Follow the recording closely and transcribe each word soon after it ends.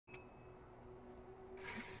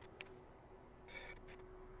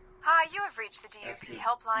Hi, you have reached the DUP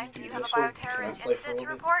helpline. Do you have a bioterrorist incident to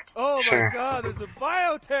report? Oh Sure. my god, there's a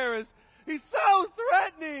bioterrorist! He's so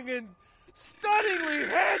threatening and stunningly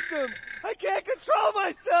handsome! I can't control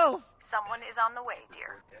myself! Someone is on the way,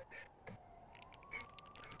 dear.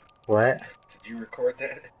 What? Did you record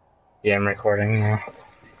that? Yeah, I'm recording now.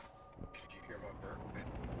 Did you hear my burp?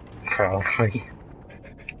 Probably.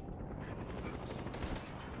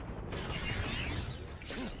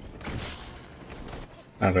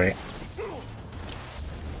 Oh, great.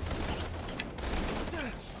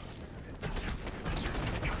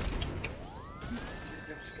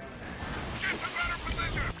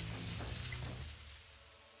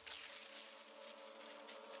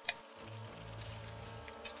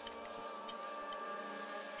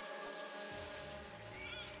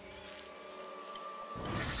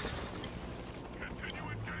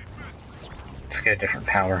 Let's get a different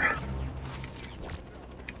power.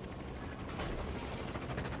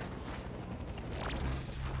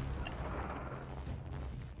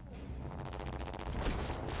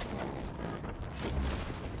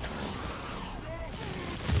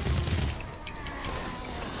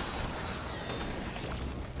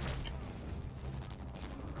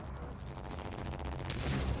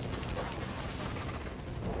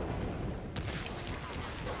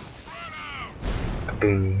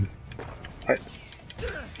 Boom. What?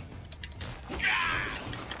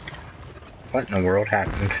 What in the world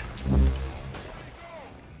happened?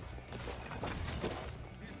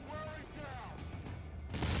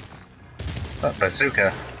 Oh,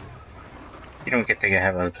 bazooka. You don't get to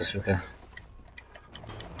have a bazooka.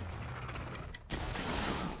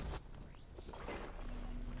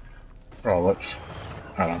 Oh, whoops.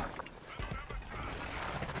 Oh.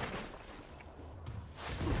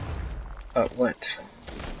 Oh, what?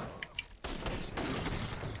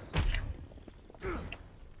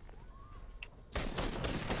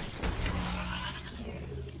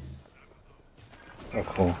 Oh,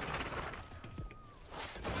 cool.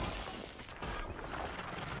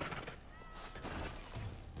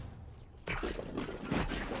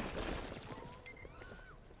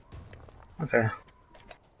 Okay.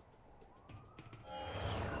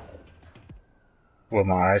 Well,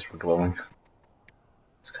 my eyes were glowing.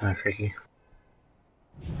 It's kind of freaky.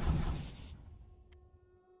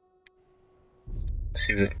 Let's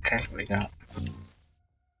see what attack we got.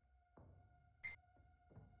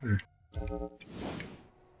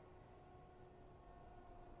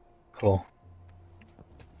 Cool.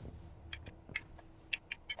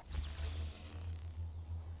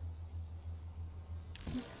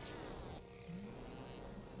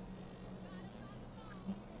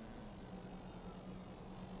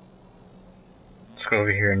 Let's go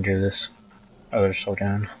over here and do this other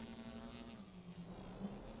showdown.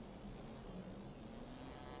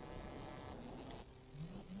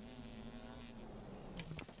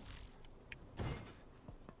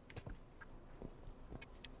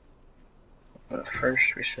 But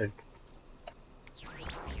first, we should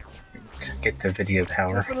get the video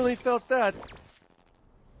power. Definitely felt that.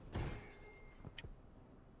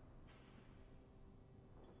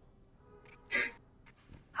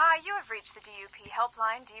 Hi, you have reached the DUP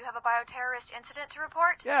helpline. Do you have a bioterrorist incident to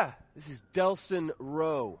report? Yeah, this is Delson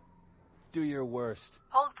Rowe. Do your worst.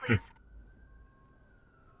 Hold, please.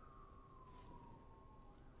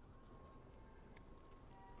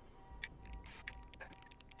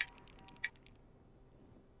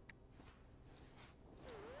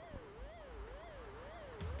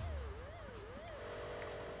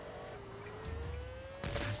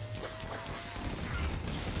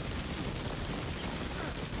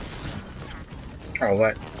 Oh,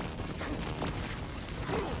 what?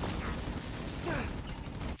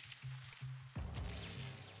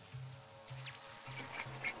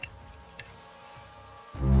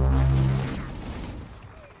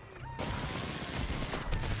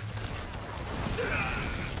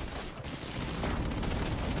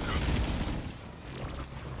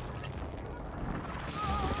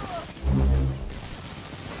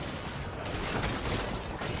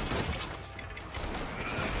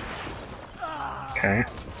 Okay.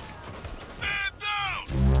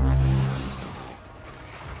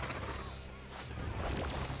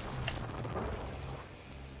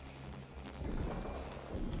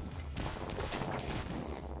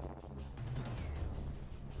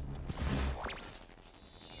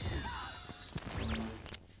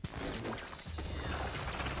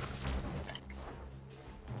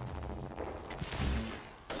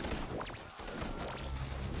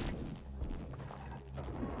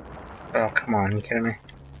 Oh, come on, you kidding me?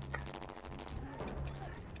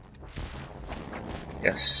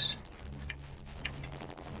 Yes.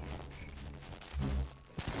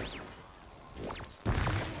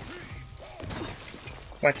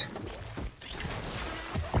 What?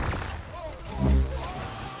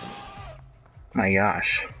 My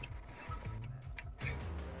gosh.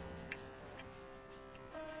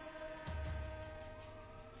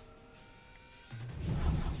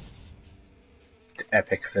 The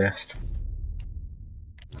epic fist.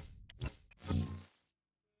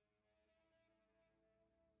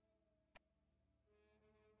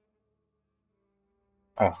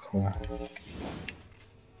 Oh, cool.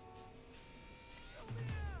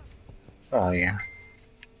 Oh, yeah.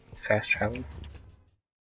 Fast travel.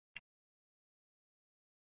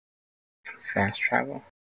 Fast travel.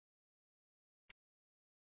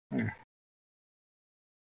 Hmm.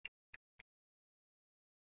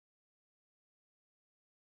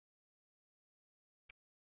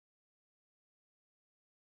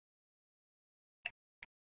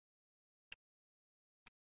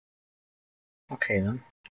 Okay, then.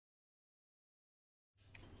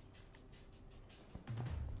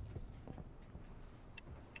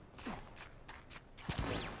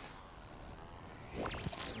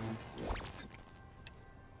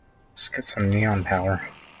 Let's get some neon power.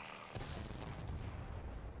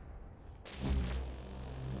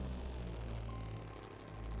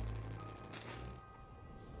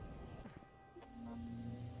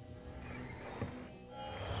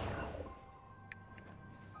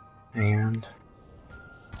 And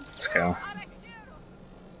let's go.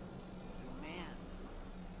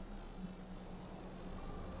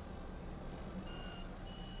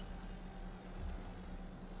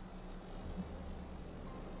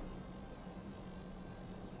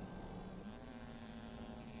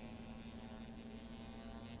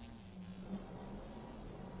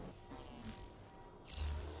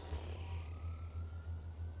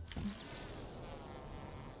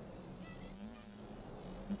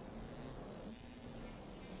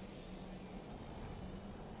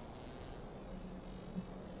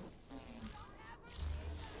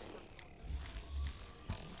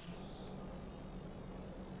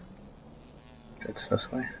 It's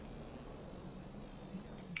this way.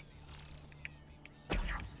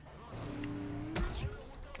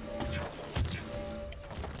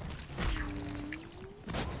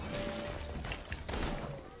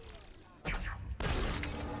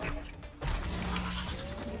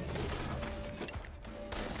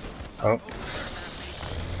 Oh.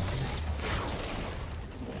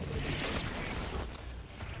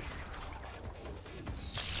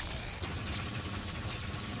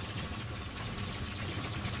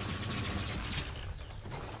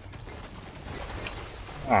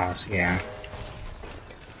 Oh, yeah.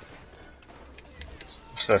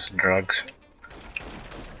 It's those drugs.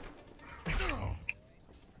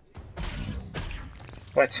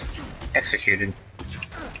 What? Executed.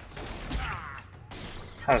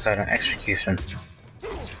 How is that an execution?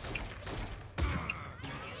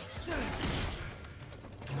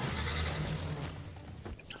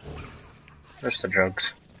 Where's the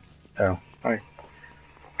drugs? Oh, alright.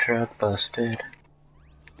 Drug busted.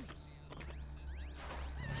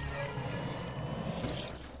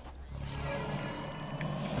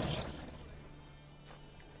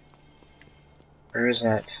 Where is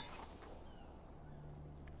that?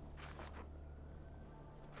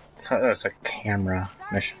 I thought that was a camera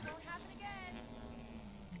mission.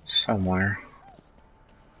 Somewhere.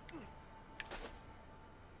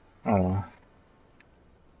 Oh.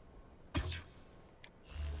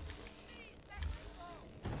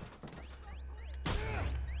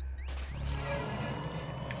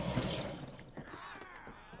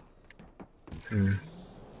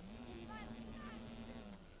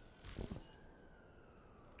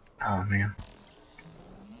 Oh man.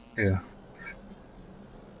 Yeah.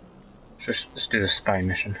 Let's do the spy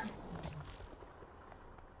mission.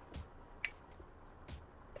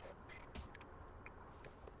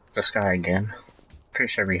 This guy again.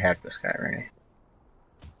 Pretty sure we have this guy already.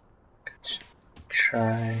 Let's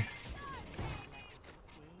try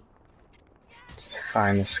to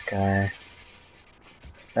find this guy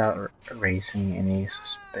without raising any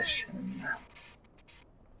suspicion.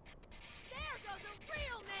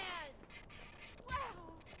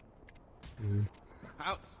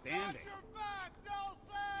 Outstanding.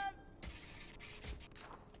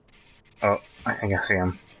 Oh, I think I see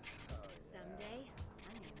him.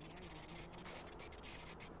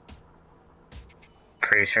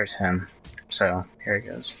 Pretty sure it's him. So, here he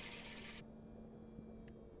goes.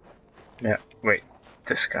 No, wait,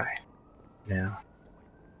 this guy. No.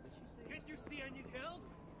 Can't you see I need help?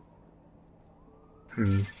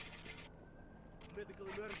 Hmm. Medical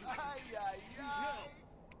emergency. Need help.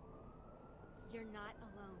 You're not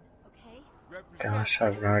alone, okay? Gosh, I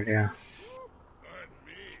have no idea.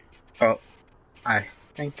 Oh, I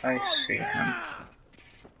think I see him.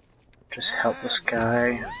 Just help this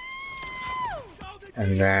guy.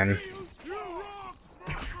 And then...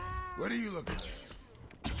 What are you looking at?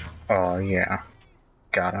 Oh yeah.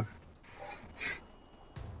 Got him.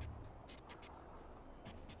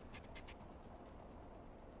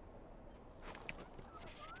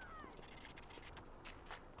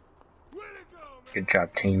 Good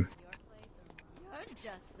job, team. You're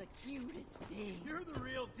just the cutest thing. You're the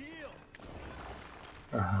real deal.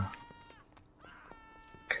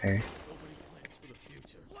 Okay. So many plans for the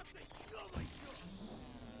future. What the? Oh my God.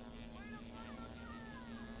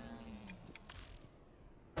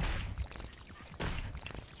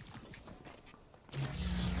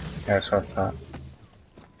 That's what I thought.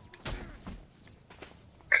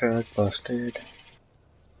 Truck busted.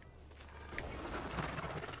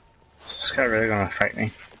 Is this guy really gonna fight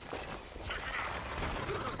me?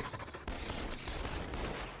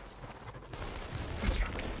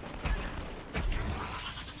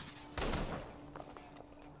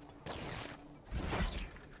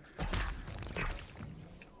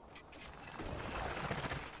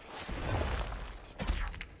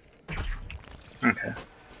 Okay.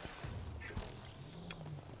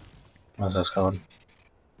 What's this called?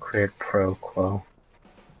 Create pro quo.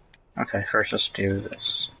 Okay, first let's do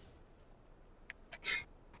this.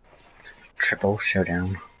 Triple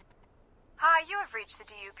showdown. Hi, you have reached the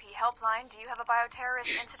DUP helpline. Do you have a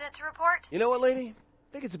bioterrorist incident to report? You know what, lady?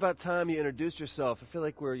 I think it's about time you introduced yourself. I feel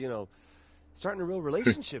like we're, starting a real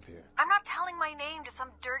relationship here. I'm not telling my name to some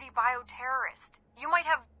dirty bioterrorist. You might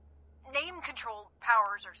have name control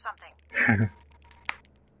powers or something.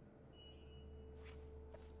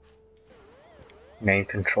 Name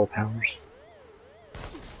control powers.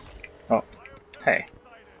 Oh, hey.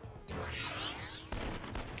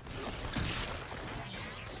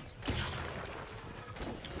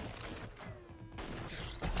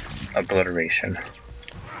 Obliteration.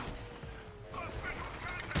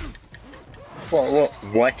 Whoa,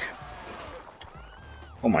 what?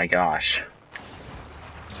 Oh my gosh.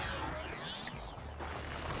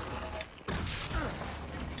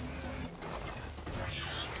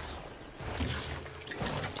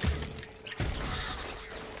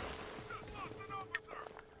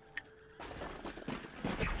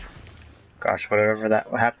 Gosh, whatever that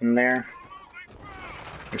happened there,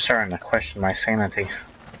 I'm starting to question my sanity.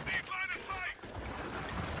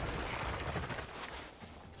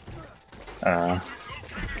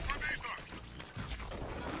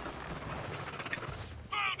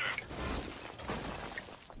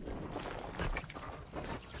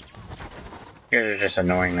 You guys are just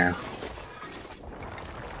annoying now.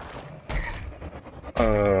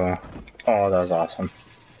 Oh, that was awesome.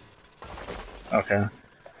 Okay.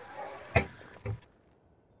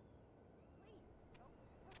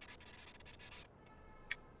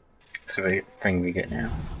 So the thing we get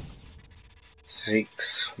now.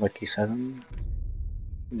 Zeke's Lucky 7.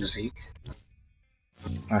 Zeke.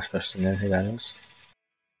 I'm not supposed to know who that is.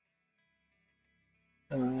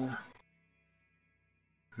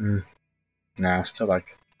 No, I still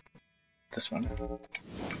like this one.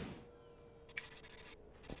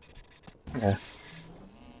 Okay.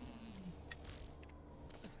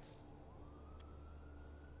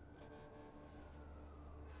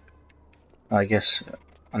 I guess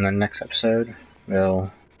on the next episode,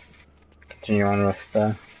 we'll continue on with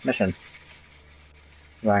the mission.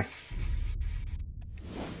 Bye.